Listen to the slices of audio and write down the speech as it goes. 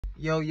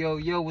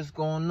Yo, what's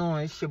going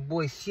on? It's your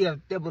boy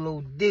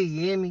CF00D,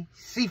 you hear me?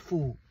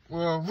 Seafood,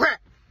 real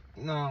rap.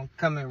 You know I'm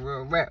coming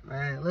real rap,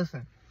 man.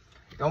 Listen,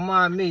 don't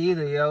mind me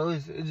either, yo.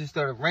 It just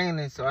started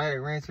raining, so I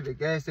had ran to the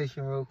gas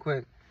station real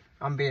quick.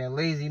 I'm being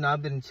lazy, you know,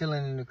 I've been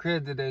chilling in the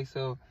crib today,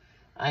 so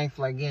I ain't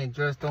feel like getting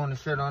dressed, throwing the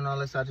shirt on, all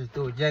this. I just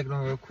threw a jacket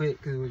on real quick,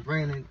 because it was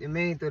raining. It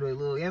made through the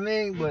little, you know what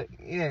I mean? But,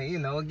 yeah, you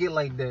know, it get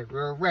like that,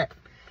 real rap.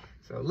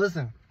 So,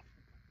 listen,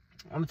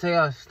 I'm going to tell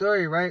y'all a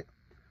story, right?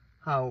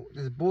 How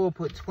this bull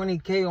put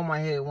 20K on my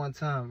head one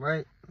time,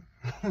 right?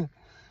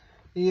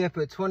 He had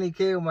put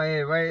 20K on my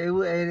head,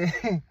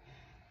 right?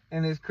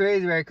 And it's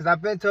crazy, right? Because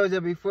I've been told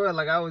you before,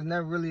 like, I was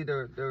never really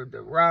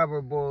the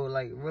robber bull,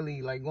 like,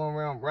 really, like, going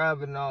around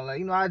robbing and all that.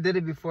 You know, I did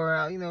it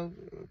before, you know,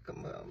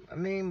 I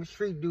mean, I'm a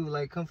street dude,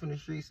 like, come from the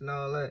streets and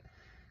all that.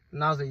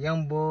 And I was a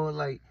young bull,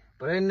 like,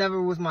 but it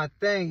never was my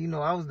thing, you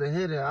know. I was the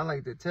hitter. I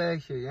like the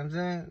tag shit, you know what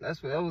I'm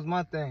saying? That was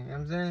my thing, you know what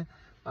I'm saying?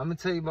 I'm going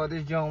to tell you about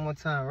this joint one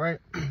time, right?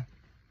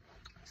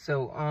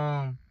 So,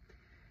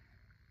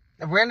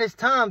 around this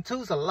time,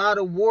 too, it's a lot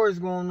of wars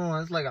going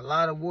on. It's like a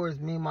lot of wars.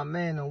 Me and my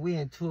man, and we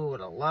in tour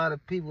with a lot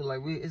of people.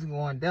 Like, it's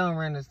going down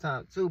around this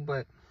time, too.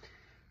 But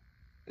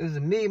it was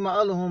me and my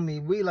other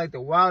homie. We like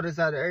the wildest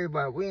out of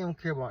everybody. We don't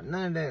care about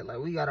none of that. Like,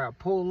 we got our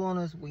pole on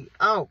us. We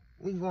out.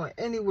 We going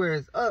anywhere.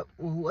 It's up.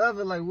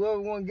 Whoever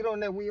want to get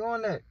on that, we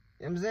on that.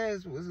 You know what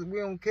I'm saying? We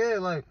don't care.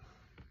 Like,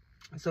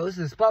 so it's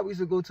a spot we used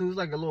to go to. It's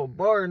like a little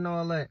bar and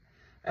all that.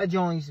 That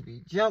joint used to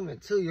be jumping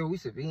too, yo. We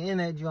used to be in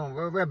that joint,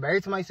 bro. But every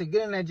time I used to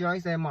get in that joint, I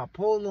used to have my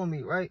pole on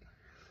me, right?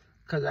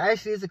 Cause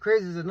actually, it's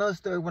another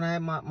story. When I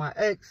had my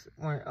ex,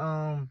 when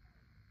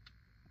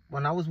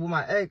I was with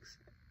my ex,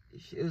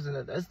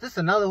 this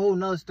another whole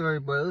nother story.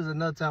 But it was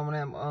another time when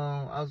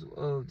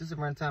this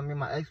around the time me and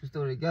my ex was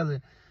still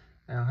together,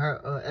 and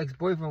her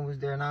ex-boyfriend was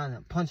there, and I ended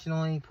up punching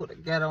on him, put a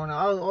gat on him.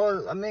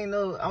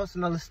 I was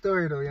another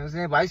story though, you know what I'm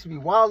saying? But I used to be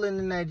wilding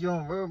in that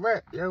joint, real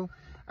rap, yo.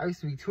 I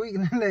used to be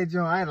tweaking in that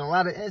joint. I had a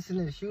lot of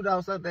incidents,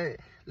 shootouts out there,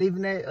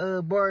 leaving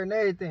that bar and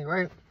everything,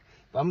 right?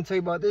 But I'm going to tell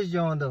you about this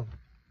joint, though.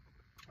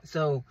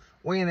 So,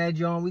 we in that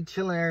joint, we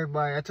chilling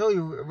everybody. I told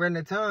you, around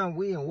the time,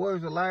 we in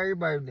wars with a lot of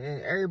everybody.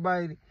 And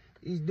everybody,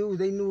 these dudes,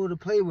 they knew who to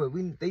play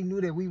with. They knew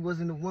that we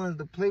wasn't the ones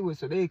to play with.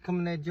 So, they come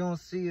in that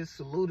joint, see us,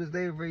 salute us.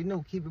 They already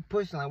knew, keep it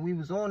pushing. Like, we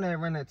was on that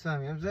around that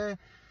time, you know what I'm saying?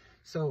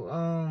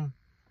 So,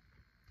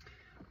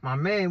 my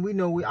man, we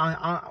know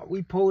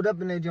we pulled up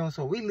in that joint,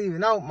 so we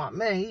leaving out. My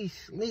man, he's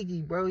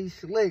sneaky, bro. He's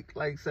slick.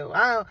 Like,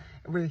 so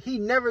he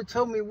never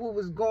told me what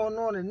was going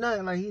on or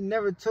nothing. Like, he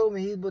never told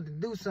me he was about to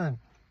do something.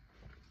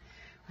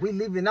 We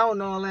leaving out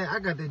and all that. I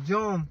got the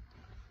joint.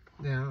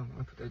 Yeah, I'm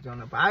gonna put that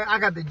joint up. But I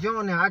got the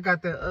joint now. I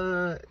got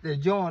the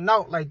joint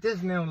out like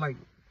this now. Like,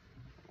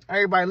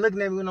 everybody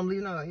looking at me when I'm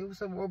leaving out. Like, yo,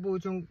 what's up,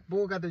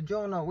 boy, got the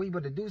joint out. We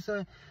about to do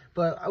something.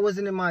 But I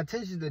wasn't in my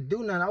intentions to do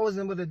nothing. I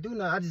wasn't able to do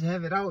nothing. I just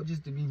have it out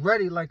just to be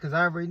ready, like, because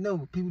I already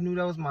know. People knew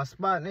that was my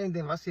spot and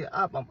anything. If I see it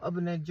up, I'm up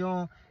in that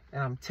joint,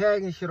 and I'm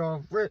tagging shit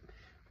off rip.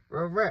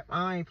 Real rap.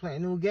 I ain't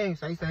playing new games.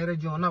 So I used to have that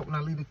joint out when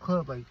I leave the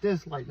club like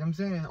this. Like, you know what I'm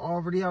saying?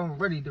 Already out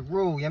and ready to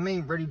roll. You know what I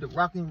mean? Ready to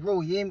rock and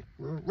roll. You know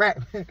what I mean?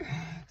 Rap.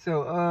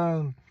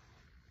 So,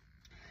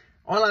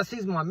 all I see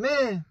is my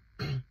man.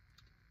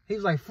 He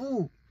was like,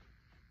 fool.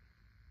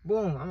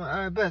 Boom, I'm like, all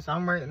right, best.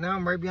 I'm right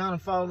behind him,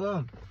 follow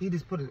him. He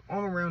just put his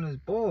arm around his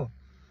ball.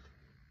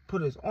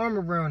 Put his arm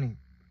around him.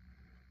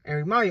 And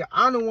remind you,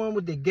 I'm the one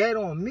with the gat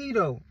on me, though.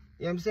 You know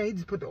what I'm saying? He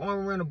just put the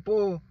arm around the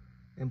ball.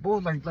 And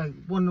ball, like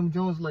one of them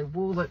Jones, like,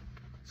 bull, like.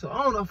 So,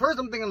 I don't know. First,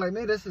 I'm thinking, like,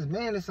 man, that's his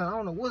man. I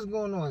don't know what's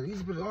going on. He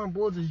just put his arm,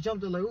 ball just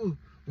jumped up, like, ooh. And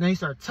then he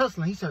started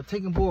tussling. He started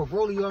taking ball,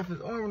 rolling off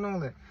his arm and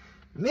all that.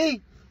 Me,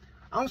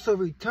 I'm so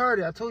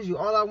retarded. I told you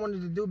all I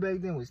wanted to do back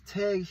then was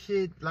tag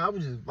shit. Like, I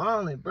was just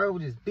violent, bro.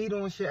 Just beat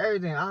on shit,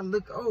 everything. I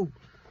look,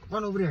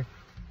 run over there.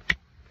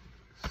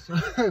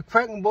 So,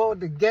 cracking ball with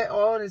the gat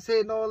on his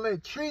head and all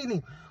that. Treating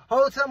him.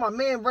 Whole time my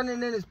man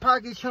running in his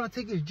pockets trying to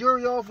take his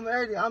jewelry off from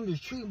everything. I'm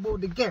just treating ball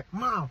with the gat.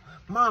 Mow.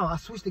 I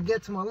switched the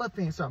gat to my left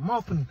hand. Started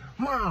mouthing him.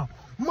 Mow.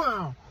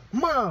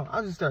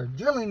 I just started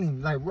drilling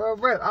him. Like, real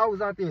rap. I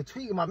was out there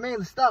tweaking. My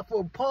man stopped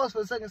for a pause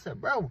for a second and said,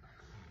 bro,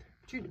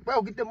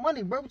 get the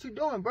money, bro. What you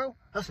doing, bro?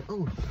 I said,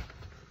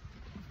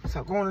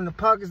 so going in the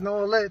pockets and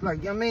all that. Like,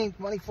 you know what I mean?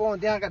 Money falling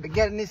down. Got the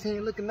gat in this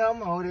hand looking out.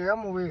 I'm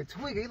over here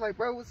tweaking. He like,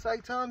 bro, what's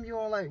like time you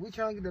on? Like, we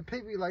trying to get the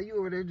paper. Like, you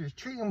over there just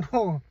treating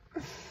ball.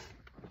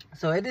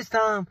 So at this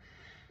time,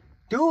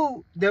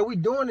 dude that we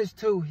doing this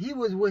to, he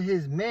was with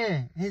his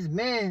man. His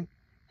man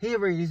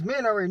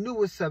already knew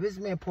what's up. His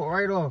man pulled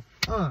right off.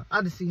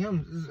 I just see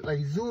him like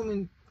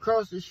zooming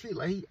across the street.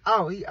 Like, he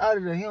out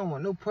of there. He don't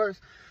want no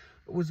parts.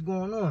 What's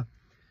going on?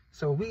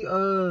 So we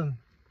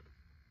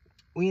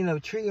ended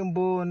up treating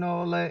bull and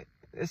all that.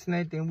 That's and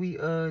everything.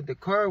 The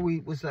car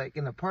was like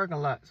in the parking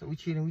lot. So we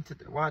took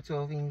the watch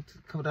off him, took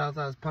a couple dollars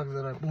out of his pockets,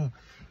 like boom.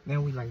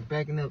 Then we like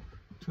backing up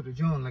to the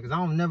joint. Like, 'cause I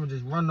don't never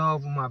just run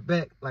off with my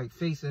back, like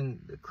facing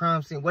the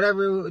crime scene.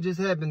 Whatever just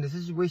happened, the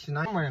situation,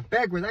 I'm running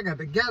backwards. I got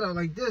the gat out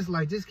like this,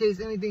 like just in case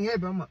anything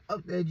happened, I'm gonna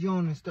up that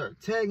joint and start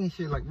tagging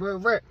shit like real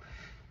rap.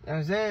 know what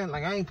I'm saying?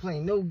 Like, I ain't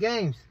playing no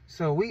games.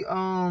 So we ended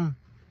up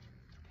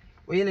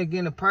getting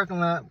in the parking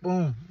lot.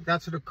 Boom.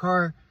 Got to the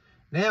car.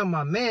 Now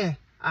my man,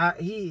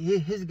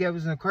 his gap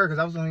was in the car because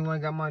I was the only one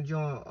that got my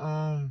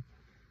joint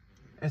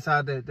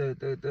inside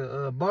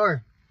the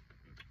bar.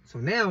 So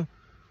now,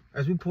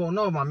 as we pulling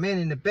off, my man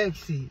in the back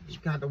seat, he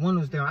got the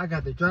windows down. I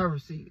got the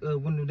driver's seat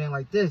window down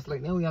like this.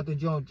 Like, now we out there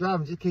joint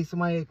driving. Just in case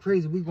somebody act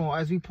crazy,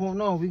 as we pulling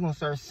off, we gonna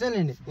start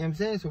sending it. You know what I'm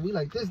saying? So we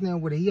like this now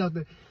with it. He out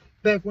the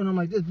back window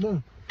like this.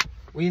 Boom.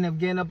 We end up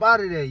getting up out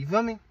of there. You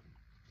feel me?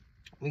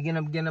 We end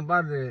up getting up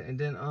out of there. And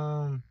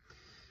then,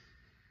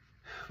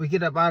 we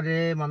get up out of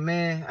there. My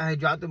man, I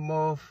had dropped him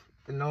off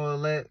and all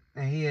that.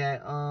 And he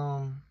had,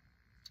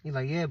 he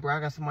like, yeah, bro, I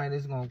got somebody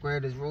that's gonna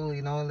grab this rollie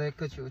and all that,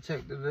 cut you a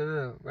check,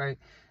 right?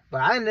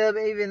 But I never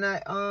even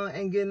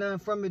ain't getting nothing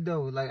from it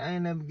though. Like, I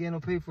ain't never getting no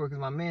pay for it because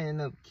my man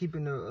ended up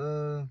keeping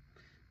the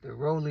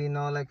rollie and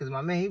all that. Because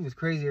my man, he was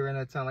crazy around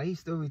that time. Like, he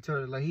still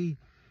retarded. Like, he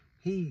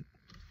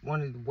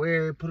wanted to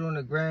wear it, put it on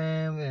the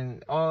gram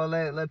and all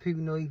that, let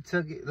people know he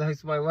took it. Like,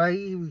 somebody, why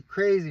he was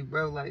crazy,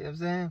 bro. Like, you know what I'm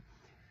saying?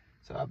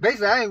 So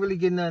basically, I ain't really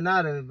getting nothing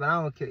out of it, but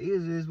I don't care. It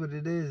is what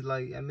it is.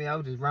 Like, I mean, I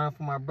was just riding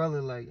for my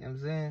brother. Like, you know what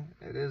I'm saying?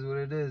 It is what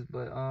it is.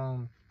 But,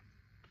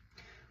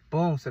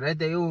 boom. So that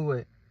day over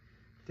with.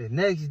 The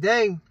next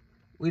day,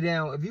 we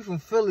down. If you from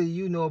Philly,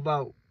 you know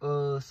about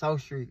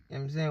South Street. You know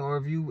what I'm saying? Or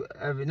if you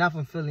ever not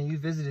from Philly, you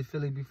visited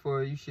Philly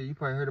before, you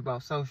probably heard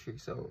about South Street.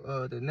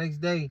 So, the next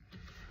day,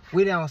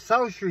 we down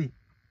South Street.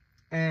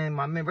 And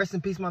my man, rest in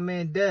peace, my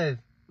man Dev.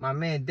 My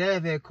man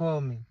Dev had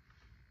called me.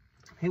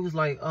 He was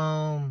like,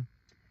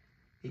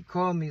 he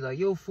called me like,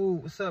 yo, fool,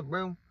 what's up,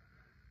 bro?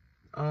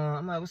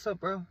 I'm like, what's up,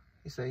 bro?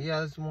 He said, yeah,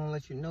 I just want to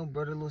let you know,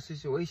 bro, the little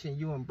situation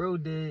you and bro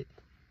did, you know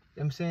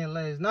what I'm saying,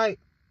 last night.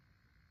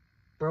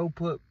 He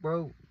put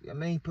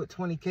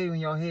 20K on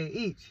y'all head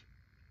each.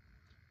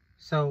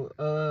 So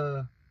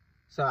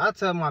I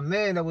tell my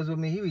man that was with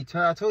me, he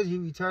retired. I told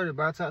you he retarded,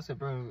 bro. I said,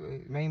 bro,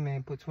 main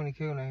man put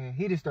 20K on that head.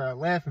 He just started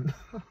laughing.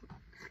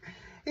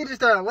 He just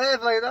started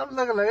laughing like that. I'm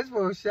looking like this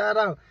for a shout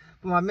out.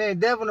 But my man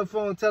Dev on the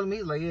phone telling me,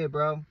 he's like, yeah,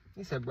 bro.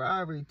 He said, bro, I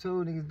already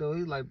told niggas though.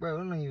 He's like, bro, it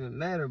don't even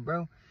matter,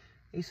 bro.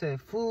 He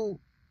said, fool,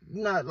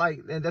 you not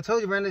like, and I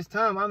told you around this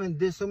time,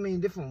 did so many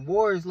different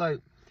wars, like,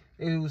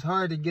 it was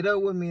hard to get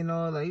up with me and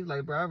all that. He's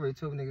like, bro, I already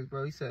told niggas,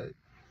 bro. He said,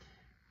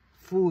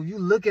 fool, if you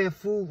look at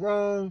fool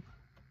wrong,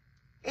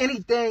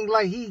 anything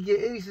like he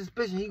get any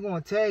suspicion, he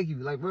gonna tag you.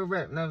 Like, real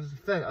rap. And that was a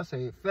fact. I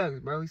said, facts,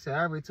 bro. He said,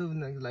 I already told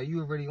niggas, like,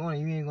 you already on it.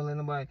 You ain't gonna let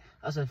nobody.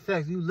 I said,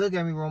 facts. You look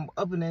at me wrong,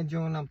 up in that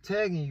joint, I'm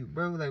tagging you,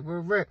 bro. Like,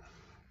 real rap.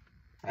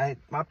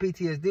 My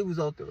PTSD was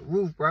off the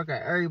roof, bro. I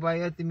got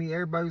everybody after me.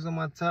 Everybody was on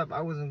my top.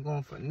 I wasn't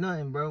going for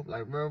nothing, bro.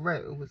 Like, real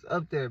rap. It was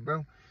up there,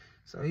 bro.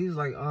 So he was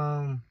like,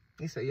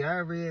 he said, yeah, I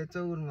already had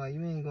told him, like,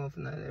 you ain't going for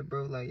none of that,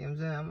 bro. Like, you know what I'm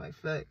saying? I'm like,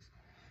 facts.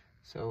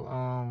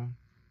 So,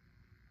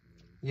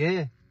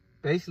 yeah.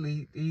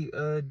 Basically, he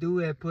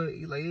dude had put,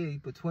 he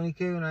put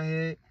 20K on our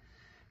head.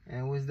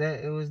 And it was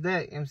that, you know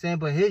what I'm saying?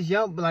 But his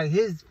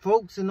his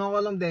folks and all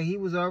of them that he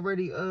was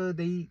already,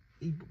 he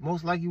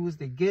most likely was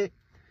to get,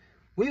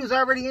 we was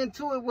already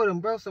into it with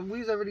them, bro. So we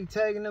was already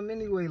tagging them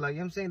anyway. Like, you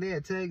know what I'm saying? They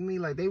had tagged me.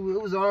 Like, it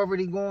was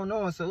already going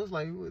on. So it was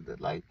like, you know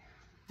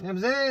what I'm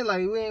saying? Like,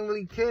 we ain't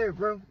really care,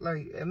 bro.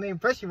 Like, I mean,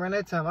 especially around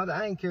that time.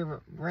 I ain't care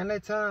about, around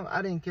that time,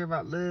 I didn't care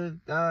about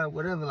live, die,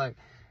 whatever. Like,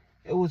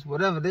 it was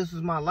whatever. This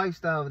was my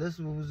lifestyle. This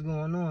was what was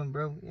going on,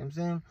 bro. You know what I'm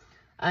saying?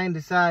 I ain't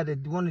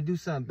decided to want to do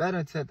something better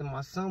until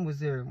my son was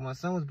there. When my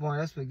son was born,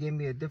 that's what gave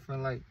me a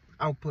different, like,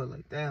 output,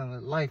 like,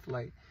 damn, life,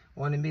 like,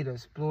 wanted me to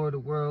explore the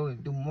world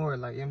and do more,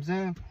 like, you know what I'm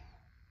saying?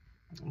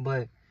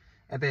 But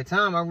at that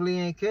time, I really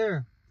ain't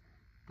care.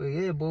 But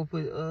yeah, both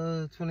put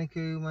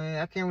 20K,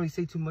 man. I can't really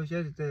say too much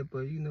after that,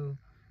 but you know,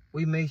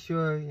 we made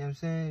sure, you know what I'm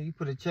saying? You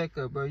put a check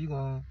up, bro, you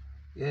gonna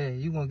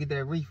get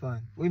that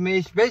refund. We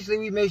made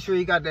sure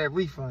you got that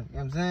refund, you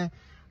know what I'm saying?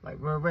 Like,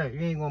 bro, you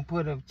ain't gonna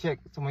put a check,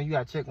 somebody you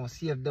got to check on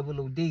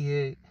CFOOD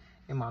head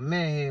and my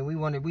man head. We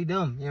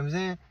dumb, you know what I'm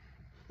saying?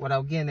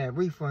 Without getting that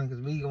refund,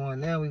 because we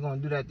gonna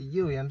do that to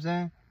you, you know what I'm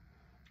saying?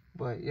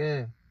 But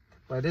yeah.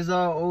 But this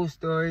all old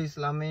stories,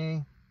 I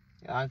mean,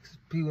 I ask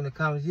people in the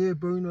comments, yeah,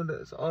 bro, you know,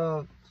 that's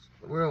all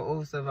real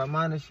old stuff. I'm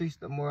on the streets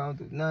no more. I don't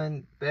do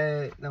nothing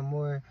bad no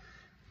more.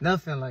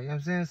 Nothing, like, you know what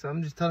I'm saying? So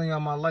I'm just telling y'all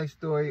my life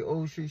story,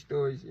 old street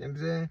stories, you know what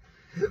I'm saying?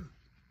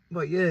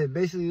 But yeah,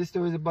 basically this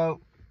story's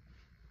about,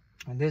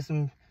 I did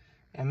some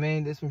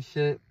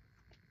shit.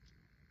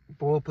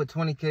 Boy put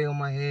 20K on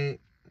my head.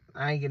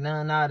 I ain't get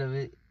nothing out of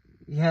it.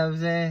 You know what I'm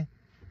saying?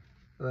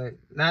 But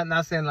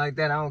not saying like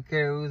that. I don't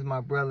care. It was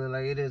my brother.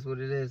 Like, it is what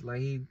it is.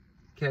 Like, he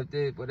kept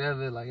it,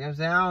 whatever. Like, you know what I'm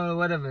saying? I don't know,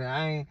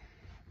 whatever.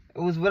 It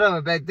was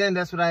whatever. Back then,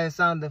 that's what I had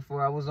signed up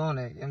for. I was on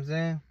that. You know what I'm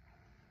saying?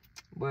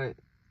 But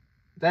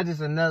that's just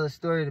another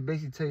story to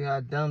basically tell you how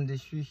dumb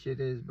this street shit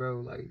is,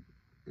 bro. Like,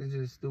 it's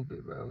just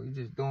stupid, bro. You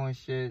just doing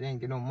shit. Ain't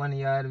get no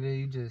money out of it.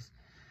 You just,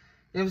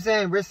 you know what I'm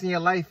saying? Risking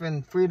your life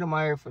and freedom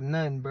out here for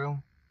nothing,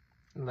 bro.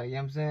 Like, you know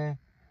what I'm saying?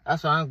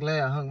 That's why I'm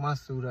glad I hung my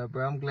suit up,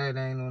 bro. I'm glad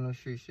I ain't on no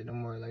street shit no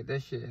more. Like,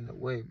 that shit in the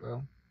way,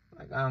 bro.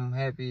 Like, I'm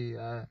happy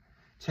I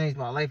change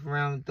my life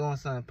around, doing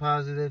something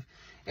positive.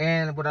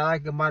 And what I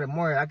like about it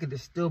more, I could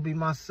just still be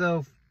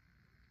myself.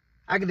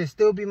 I could just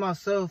still be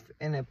myself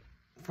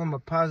from a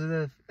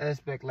positive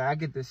aspect. Like, I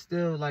get to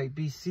still, like,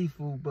 be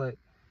seafood, but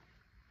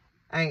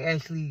I ain't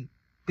actually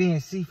being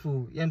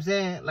seafood. You know what I'm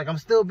saying? Like, I'm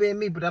still being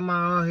me, but I'm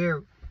out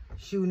here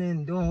shooting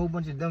and doing a whole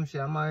bunch of dumb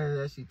shit. I'm out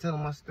here actually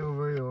telling my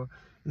story or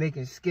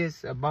making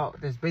skits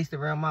that's based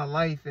around my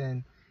life, and you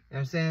know what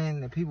I'm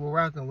saying, and people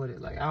rocking with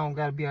it. Like, I don't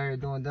gotta be out here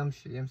doing dumb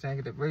shit. You know what I'm saying? I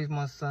get to raise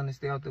my son and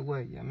stay out the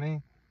way. You know what I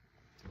mean?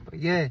 But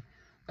yeah,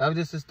 that was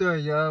just a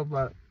story, y'all,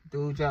 about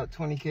dude dropped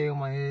 20K on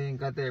my head and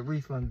got that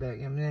refund back.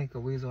 You know what I mean?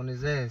 Because we was on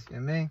his ass. You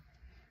know what I mean?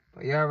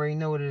 But y'all already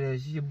know what it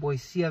is. It's your boy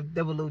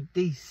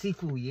CFOOD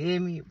Seafood. You hear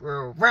me?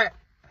 Real rap.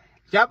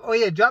 Drop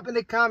in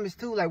the comments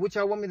too, like, what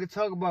y'all want me to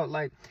talk about.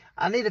 Like,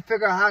 I need to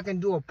figure out how I can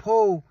do a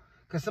poll,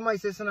 because somebody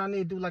said something I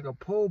need to do, like, a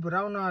poll, but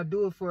I don't know how to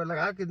do it for, like,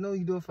 I could know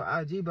you do it for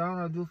IG, but I don't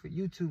know how to do it for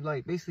YouTube.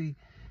 Like, basically,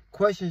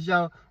 questions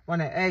y'all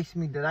want to ask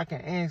me that I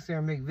can answer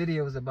and make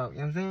videos about. You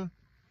know what I'm saying?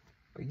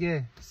 But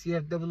yeah,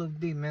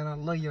 CFOOD, man, I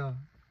love y'all.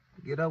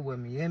 Get up with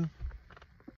me, you hear me?